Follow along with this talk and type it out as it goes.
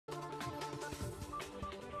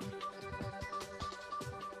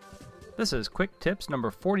This is Quick Tips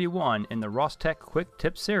number 41 in the Rostec Quick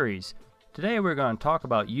Tips series. Today we're going to talk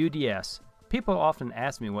about UDS. People often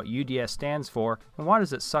ask me what UDS stands for and why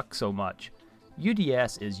does it suck so much.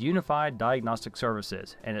 UDS is Unified Diagnostic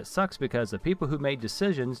Services, and it sucks because the people who made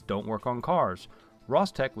decisions don't work on cars.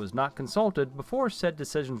 Rostec was not consulted before said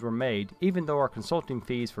decisions were made, even though our consulting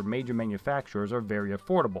fees for major manufacturers are very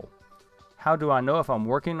affordable. How do I know if I'm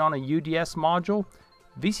working on a UDS module?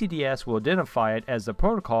 VCDs will identify it as the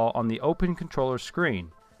protocol on the Open Controller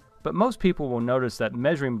screen, but most people will notice that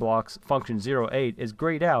measuring blocks function 08 is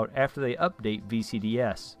grayed out after they update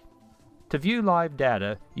VCDs. To view live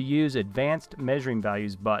data, you use Advanced Measuring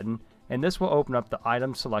Values button, and this will open up the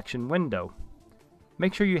item selection window.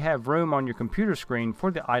 Make sure you have room on your computer screen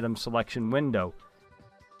for the item selection window.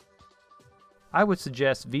 I would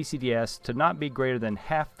suggest VCDs to not be greater than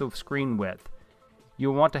half the screen width.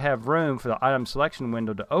 You'll want to have room for the item selection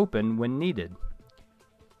window to open when needed.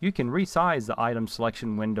 You can resize the item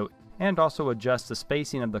selection window and also adjust the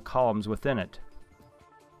spacing of the columns within it.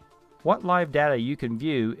 What live data you can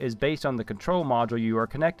view is based on the control module you are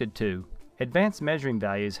connected to. Advanced measuring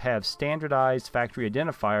values have standardized factory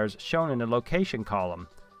identifiers shown in the location column.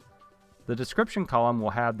 The description column will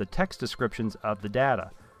have the text descriptions of the data.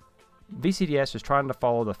 VCDs is trying to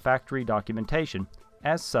follow the factory documentation.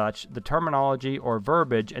 As such, the terminology or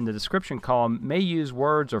verbiage in the description column may use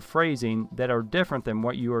words or phrasing that are different than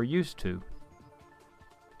what you are used to.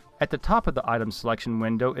 At the top of the item selection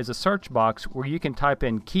window is a search box where you can type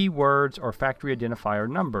in keywords or factory identifier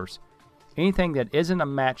numbers. Anything that isn't a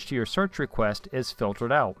match to your search request is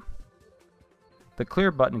filtered out. The clear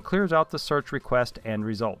button clears out the search request and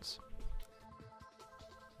results.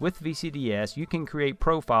 With VCDs, you can create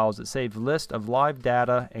profiles that save lists of live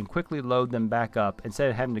data and quickly load them back up instead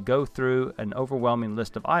of having to go through an overwhelming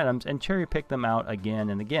list of items and cherry pick them out again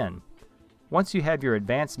and again. Once you have your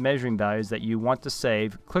advanced measuring values that you want to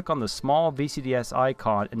save, click on the small VCDs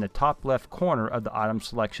icon in the top left corner of the item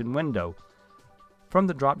selection window. From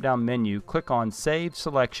the drop-down menu, click on Save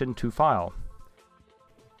Selection to File.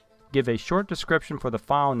 Give a short description for the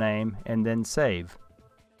file name and then save.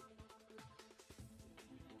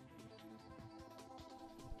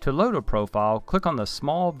 To load a profile, click on the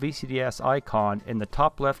small VCDs icon in the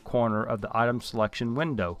top left corner of the item selection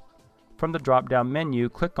window. From the drop-down menu,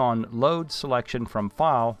 click on Load Selection from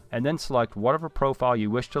File and then select whatever profile you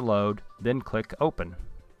wish to load, then click Open.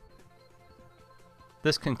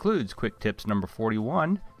 This concludes Quick Tips number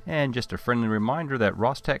 41, and just a friendly reminder that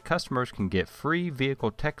Rostec customers can get free vehicle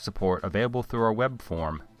tech support available through our web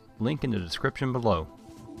form. Link in the description below.